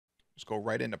Just go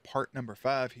right into part number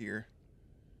 5 here.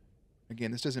 Again,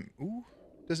 this doesn't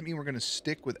mean we're gonna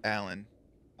stick with Alan.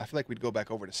 I feel like we'd go back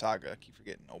over to Saga. I keep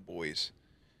forgetting, oh boys.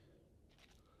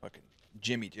 Fucking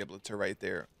Jimmy Giblets are right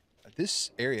there. This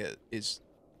area is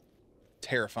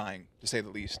terrifying, to say the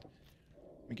least.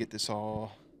 Let me get this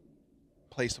all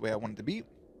placed the way I want it to be.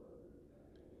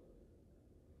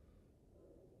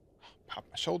 Pop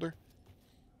my shoulder.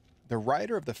 The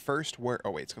writer of the first word... Oh,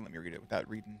 wait, it's going to let me read it without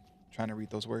trying to read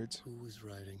those words. Who was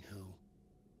writing who?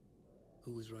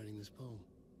 Who was writing this poem?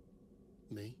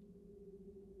 Me?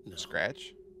 No.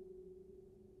 Scratch.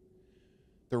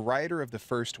 The writer of the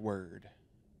first word,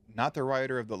 not the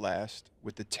writer of the last,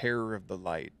 with the terror of the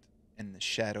light and the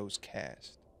shadows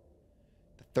cast.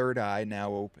 The third eye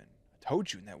now open. I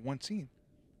told you in that one scene.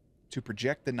 To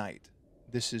project the night,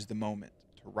 this is the moment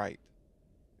to write.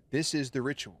 This is the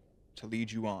ritual to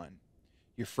lead you on.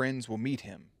 Your friends will meet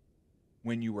him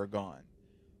when you are gone.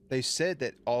 They said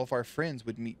that all of our friends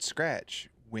would meet Scratch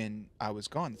when I was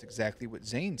gone. That's exactly what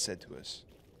Zane said to us.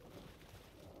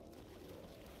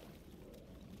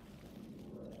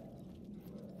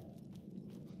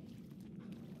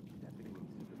 Stepping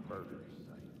into the murder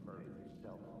site, murder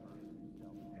yourself,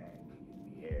 hanging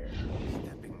in the air.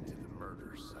 Stepping to the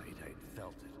murder site, I'd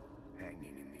felt it,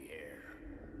 hanging in the air.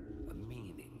 A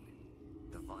meaning,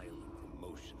 the violent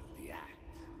emotion of the act,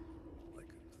 like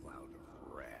a cloud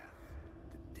of wrath.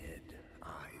 The dead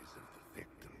eyes of the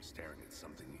victim staring at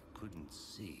something you couldn't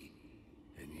see,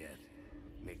 and yet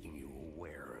making you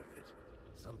aware of it.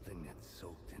 Something that's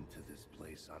soaked into this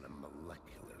place on a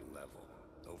molecular level,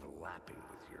 overlapping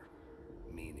with your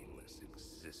meaningless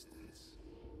existence.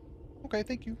 Okay,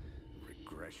 thank you.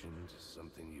 Regression to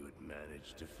something you had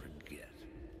managed to forget.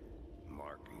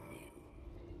 Marking you.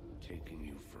 Taking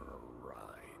you for a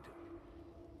ride.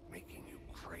 Making you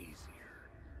crazier.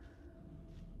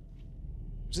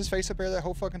 Was his face up there that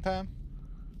whole fucking time?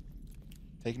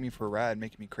 Taking me for a ride,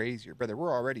 making me crazier. Brother,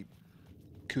 we're already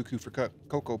cuckoo for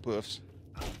Cocoa Puffs.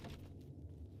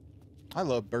 I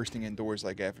love bursting indoors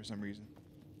like that for some reason.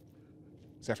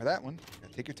 Except for that one.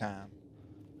 Gotta take your time.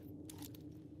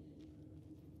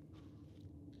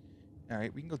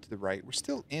 Alright, we can go to the right. We're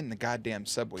still in the goddamn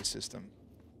subway system.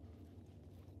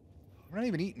 We're not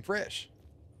even eating fresh.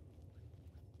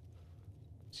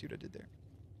 Let's see what I did there.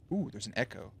 Ooh, there's an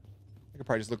echo. I could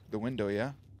probably just look at the window,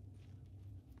 yeah?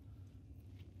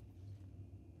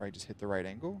 Probably just hit the right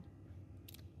angle.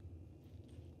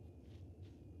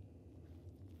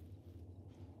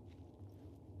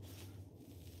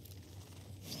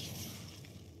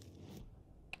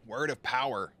 Word of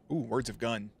power. Ooh, words of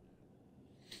gun.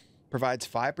 Provides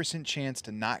 5% chance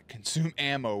to not consume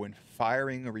ammo when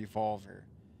firing a revolver.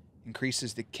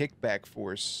 Increases the kickback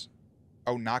force.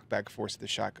 Oh, knockback force of the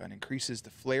shotgun. Increases the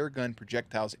flare gun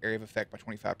projectile's area of effect by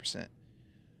 25%.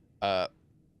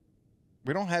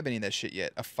 We don't have any of that shit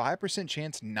yet. A 5%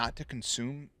 chance not to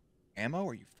consume ammo?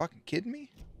 Are you fucking kidding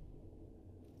me?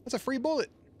 That's a free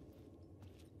bullet.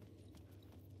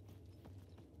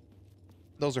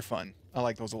 Those are fun. I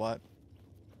like those a lot.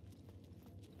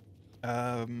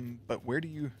 But where do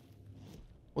you...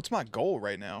 What's my goal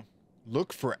right now?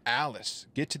 Look for Alice.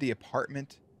 Get to the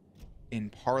apartment in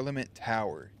Parliament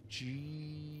Tower.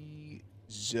 Jesus.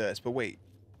 But wait.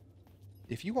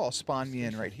 If you all spawn me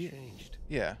in right here... Changed.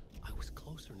 Yeah. I was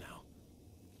closer now.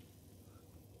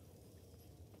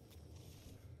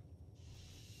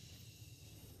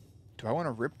 Do I want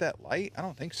to rip that light? I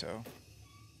don't think so.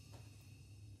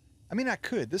 I mean, I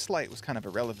could. This light was kind of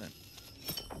irrelevant.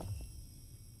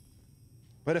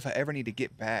 But if I ever need to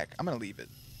get back, I'm going to leave it.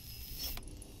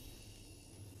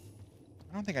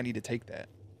 I don't think I need to take that.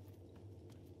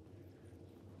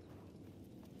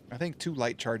 I think 2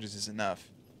 light charges is enough.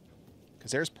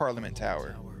 Because there's Parliament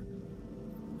Tower.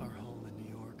 Our home in New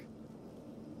York.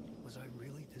 Was I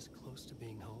really this close to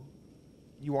being home?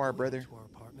 You are, Going brother. to our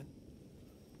apartment?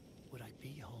 Would I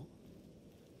be home?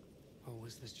 Or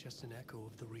was this just an echo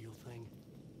of the real thing?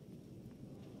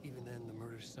 Even then, the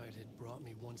murder site had brought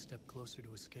me one step closer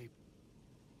to escape.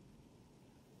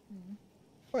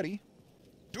 Buddy.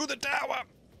 To the tower!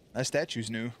 That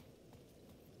statue's new.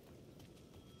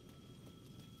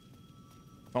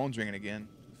 Phone's ringing again.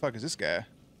 The fuck is this guy?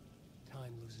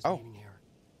 Time loses Oh. meaning here.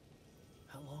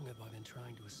 How long have I been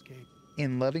trying to escape?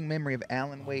 In loving memory of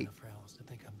Alan Long Wake, enough for Alice to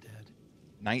think I'm dead.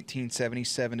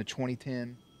 1977 to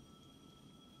 2010.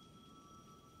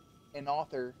 An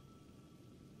author.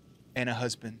 And a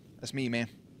husband. That's me, man.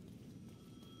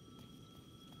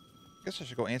 Guess I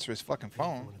should go answer his fucking The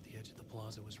phone. phone at the edge of the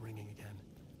plaza was ringing again.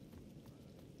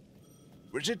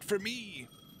 Was it for me?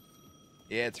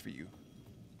 Yeah, it's for you.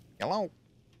 Hello?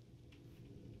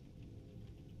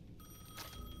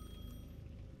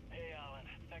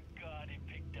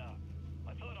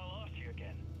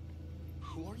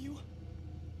 are you?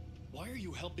 Why are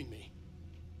you helping me?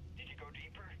 Did you go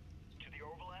deeper? To the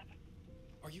overlap?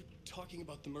 Are you talking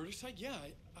about the murder site? Yeah,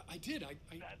 I did.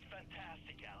 That's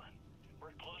fantastic, Alan.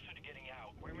 We're closer to getting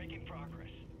out. We're making progress.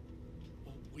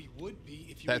 Well, we would be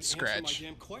if you That's would answer Scratch. my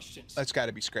damn questions. That's got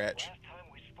to be Scratch. Last time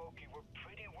we spoke, you were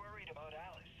pretty worried about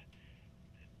Alice.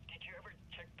 Did you ever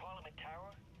check Parliament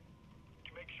Tower?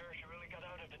 To make sure she really got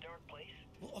out of the dark place?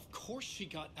 Well, of course she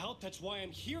got out. That's why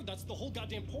I'm here. That's the whole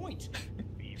goddamn point.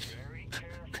 Be very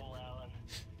careful, Alan.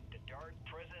 The dark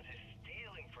presence is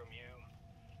stealing from you.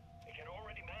 It can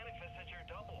already manifest as your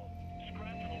double.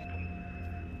 Scratch will come.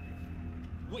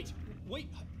 Wait,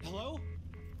 hello?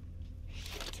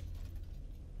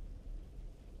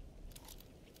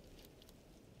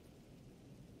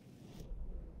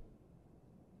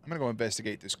 I'm gonna go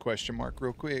investigate this question mark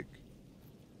real quick.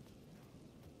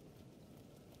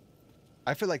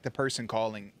 I feel like the person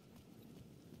calling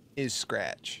is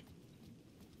Scratch.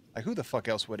 Like, who the fuck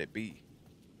else would it be?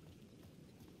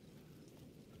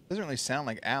 Doesn't really sound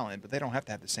like Alan, but they don't have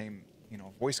to have the same, you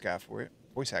know, voice guy for it.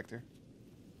 Voice actor.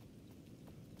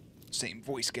 Same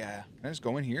voice guy. Can I just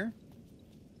go in here?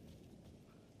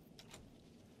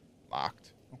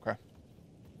 Locked. Okay.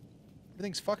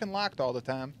 Everything's fucking locked all the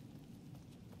time.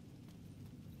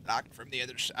 Locked from the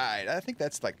other side. I think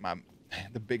that's like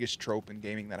the biggest trope in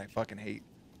gaming that I fucking hate.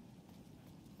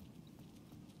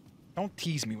 Don't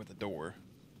tease me with the door.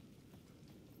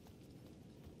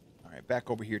 All right,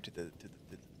 back over here to the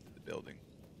building.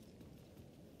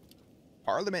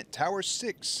 Parliament Tower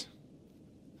 6.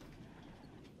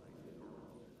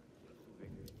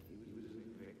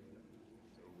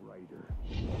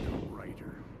 The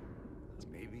writer.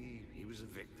 Maybe he was a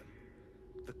victim.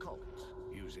 The cult,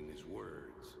 using his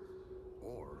words.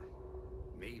 Or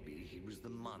maybe he was the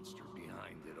monster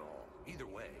behind it all. Either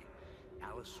way,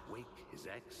 Alice Wake, his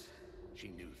ex, she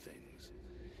knew things.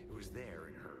 It was there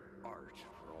in her art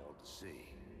for all to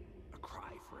see. A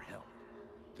cry for help.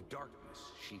 The darkness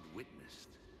she'd witnessed.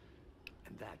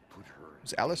 And that put her...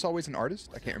 Was Alice always an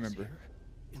artist? I can't remember.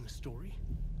 In the story?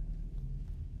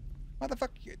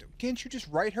 Motherfucker, can't you just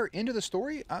write her into the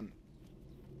story?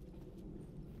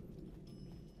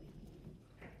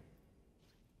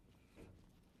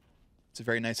 It's a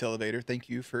very nice elevator. Thank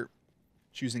you for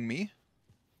choosing me.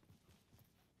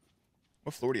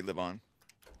 What floor do you live on?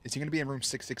 Is he going to be in room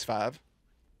 665?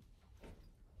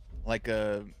 Like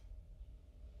the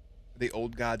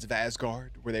old gods of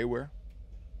Asgard, where they were?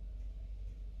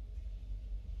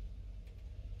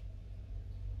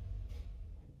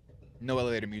 No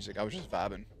elevator music. I was just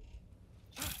vibing.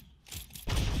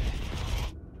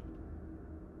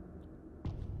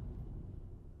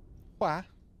 Why?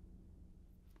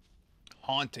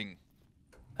 Haunting.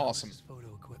 Awesome. Alice's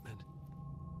photo equipment.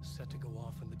 Set to go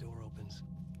off when the door opens.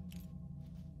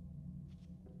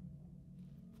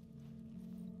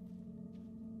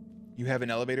 You have an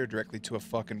elevator directly to a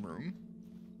fucking room?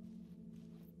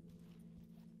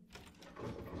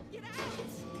 Get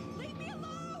out! Leave me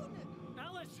alone!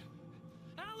 Alice!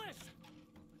 Alice!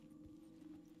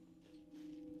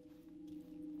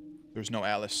 There's no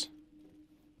Alice.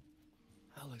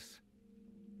 Alice.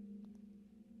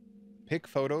 Pick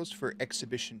photos for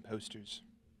exhibition posters.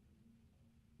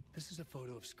 This is a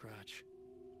photo of Scratch.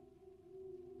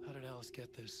 How did Alice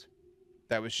get this?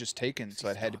 That was just taken, so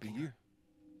it had to be stalking you. her.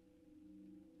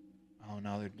 Oh,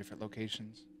 now they're in different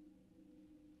locations.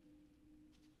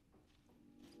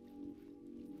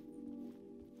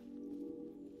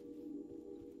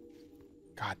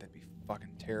 God, that'd be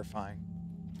fucking terrifying.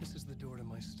 This is the door to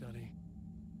my study,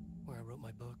 where I wrote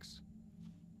my books.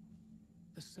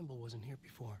 This symbol wasn't here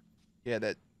before. Yeah,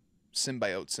 that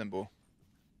symbiote symbol.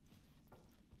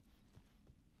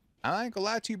 I ain't gonna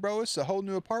lie to you, bro. It's a whole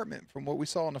new apartment from what we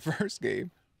saw in the first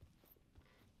game.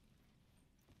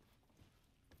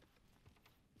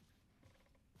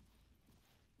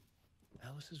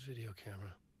 Alice's video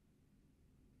camera.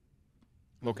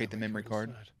 Locate the memory card.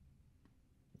 Inside.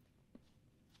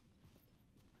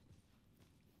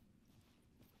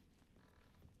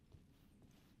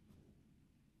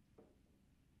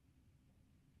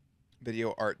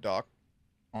 Video art doc.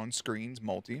 On screens,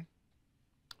 multi.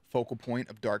 Focal point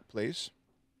of dark place.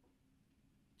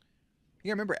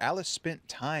 Yeah, remember, Alice spent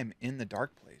time in the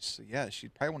dark place. So yeah,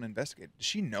 she'd probably want to investigate. Does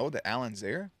she know that Alan's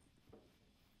there?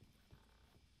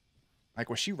 Like,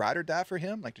 was she ride or die for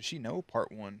him? Like, does she know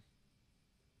part 1?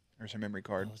 There's her memory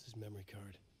card. Alice's memory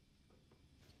card.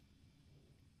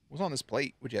 What's on this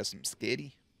plate? Would you have some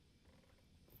spaghetti?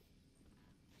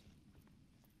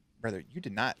 Brother, you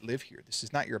did not live here. This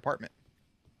is not your apartment.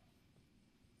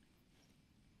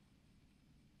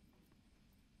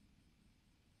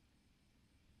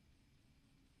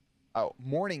 Oh,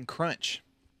 Morning Crunch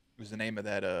was the name of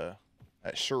that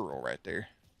churro right there.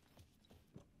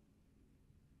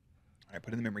 All right,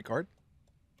 put in the memory card.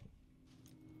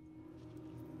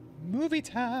 Movie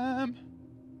time.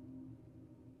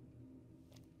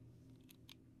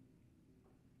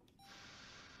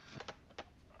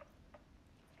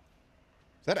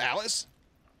 Is that Alice?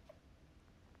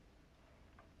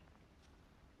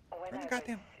 When Turn the I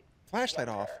goddamn was flashlight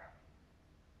off. younger,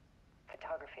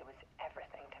 photography was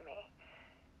everything to me.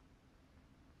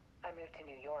 I moved to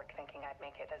New York thinking I'd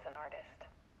make it as an artist.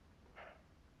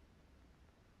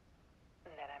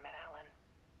 And then I met Alan.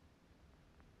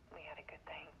 We had a good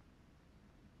thing.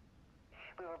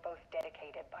 We were both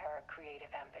dedicated by our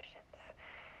creative ambitions.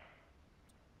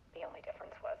 The only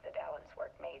difference was that Alan's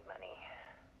work made money.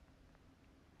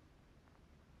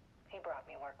 He brought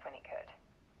me work when he could.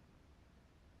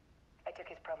 I took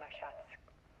his promo shots,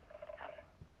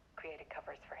 created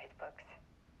covers for his books.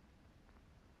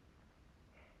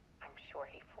 I'm sure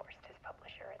he forced his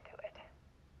publisher into it.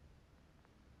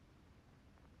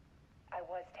 I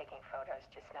was taking photos,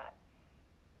 just not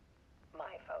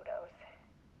my photos.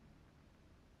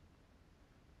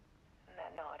 And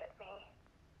that gnawed at me.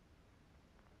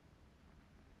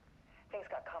 Things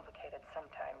got complicated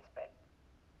sometimes, but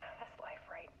that's life,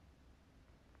 right?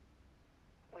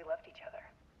 We loved each other.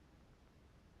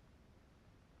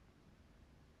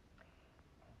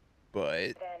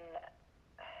 But Then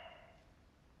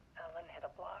Alan hit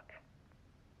a block.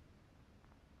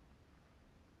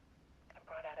 I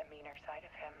brought out a meaner side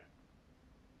of him.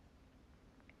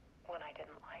 One I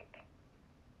didn't like.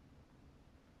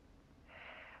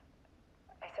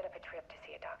 I set up a trip to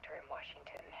see a doctor in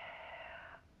Washington.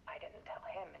 I didn't tell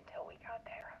him until we got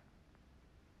there.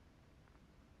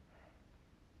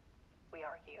 We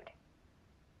argued.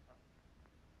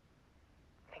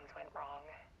 Things went wrong.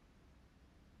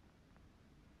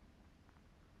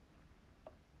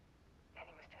 And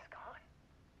he was just gone.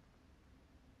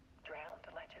 Drowned,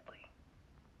 allegedly.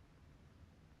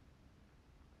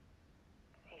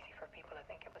 Easy for people to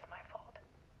think it was my fault.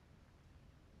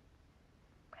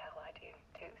 Hell, I do,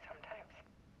 too, sometimes.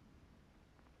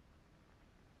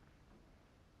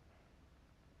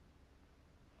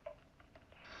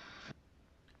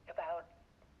 About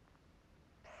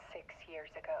 6 years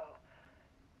ago,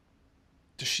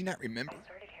 does she not remember? I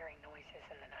started hearing noises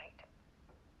in the night.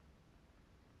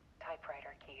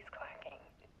 Typewriter keys clacking.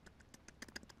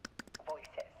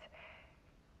 Voices.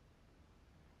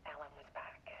 Alan was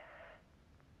back.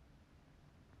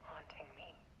 Haunting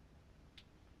me.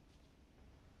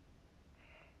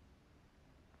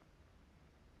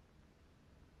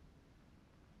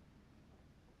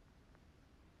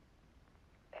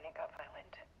 Then it got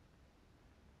violent.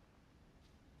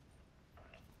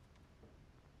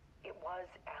 It was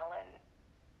Alan.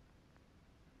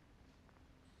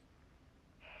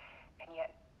 And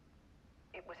yet,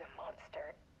 it was a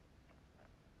monster.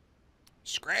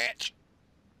 Scratch.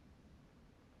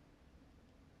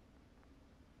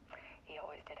 He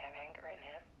always did have anger in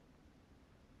him.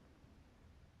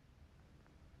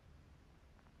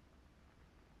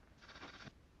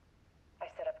 I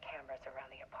set up cameras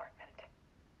around the apartment.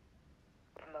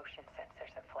 With motion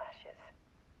sensors and flashes.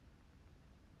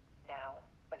 Now,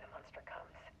 when the monster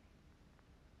comes,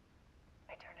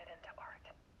 I turn it into art.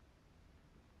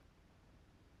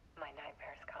 My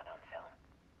nightmares caught on film.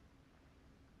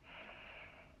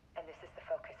 And this is the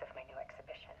focus of my new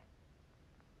exhibition.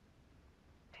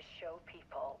 To show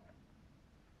people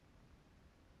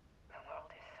the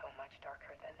world is so much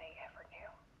darker than they ever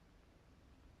knew.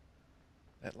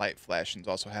 That light flashing's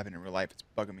also happening in real life. It's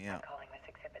bugging me I'm out. calling this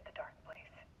exhibit The Dark Place.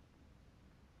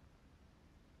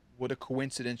 What a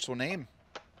coincidental name.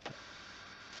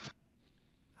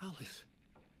 Alice.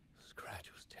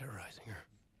 Scratch was terrorizing her.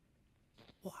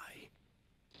 Why?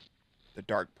 The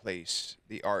Dark Place.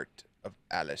 The Art of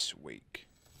Alice Wake.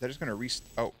 They're just gonna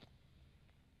oh.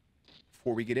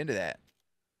 Before we get into that.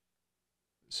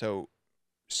 So,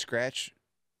 Scratch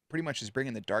pretty much is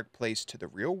bringing the Dark Place to the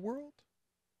real world?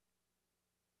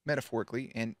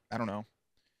 Metaphorically, and I don't know.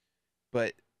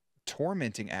 But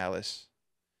tormenting Alice.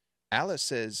 Alice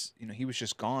says, you know, he was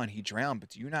just gone. He drowned. But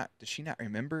does she not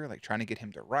remember, like, trying to get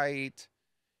him to write?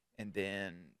 And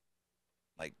then,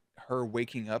 like, her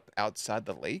waking up outside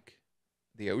the lake?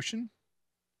 The ocean?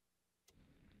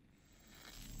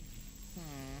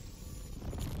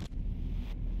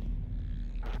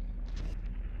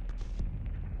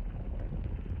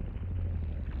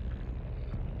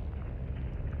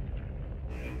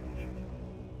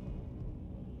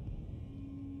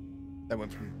 That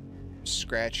went from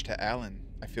Scratch to Alan,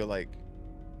 I feel like.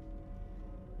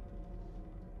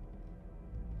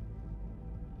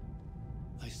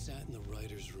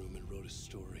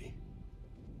 story.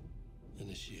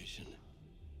 Initiation.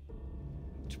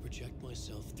 To project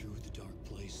myself through the dark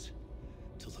place,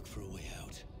 to look for a way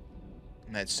out.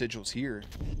 And that sigil's here.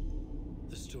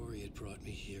 The story had brought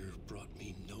me here, brought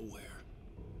me nowhere.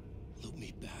 Looped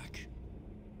me back.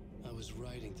 I was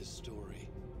writing the story.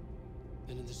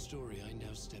 And in the story, I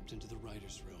now stepped into the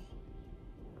writer's room.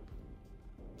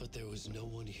 But there was no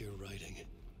one here writing.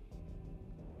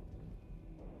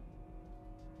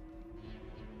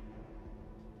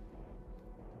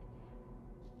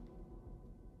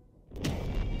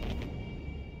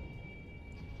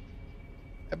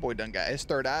 That boy done got his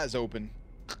third eye's open.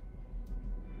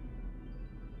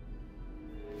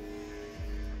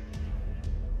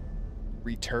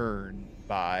 Return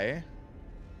by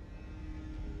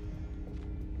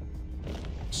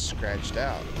scratched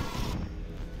out.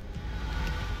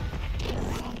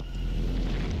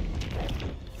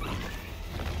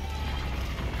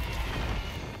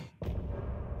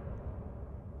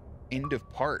 End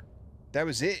of part. That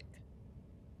was it.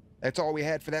 That's all we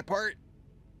had for that part.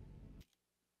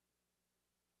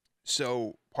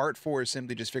 So part 4 is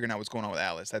simply just figuring out what's going on with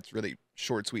Alice. That's really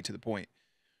short, sweet, to the point.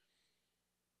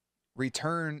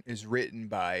 Return is written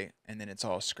by, and then it's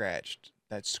all scratched.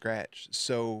 That's scratched.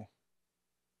 So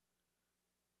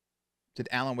did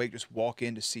Alan Wake just walk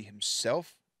in to see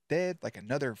himself dead? Like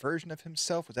another version of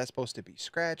himself? Was that supposed to be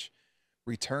Scratch?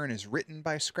 Return is written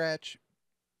by Scratch.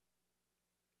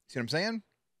 See what I'm saying?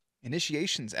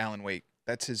 Initiation's Alan Wake.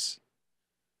 That's his...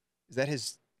 Is that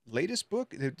his latest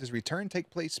book? Does Return take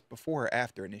place before or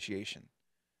after Initiation?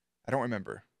 I don't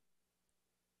remember.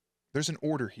 There's an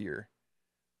order here.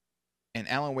 And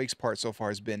Alan Wake's part so far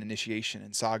has been Initiation,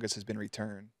 and Saga's has been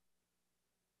Return.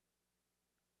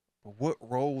 But what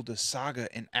role does Saga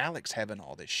and Alex have in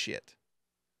all this shit?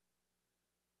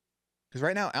 Because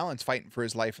right now, Alan's fighting for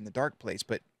his life in the dark place,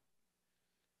 but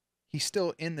he's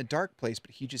still in the dark place,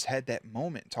 but he just had that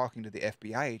moment talking to the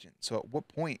FBI agent. So at what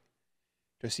point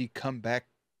does he come back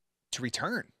to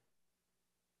Return?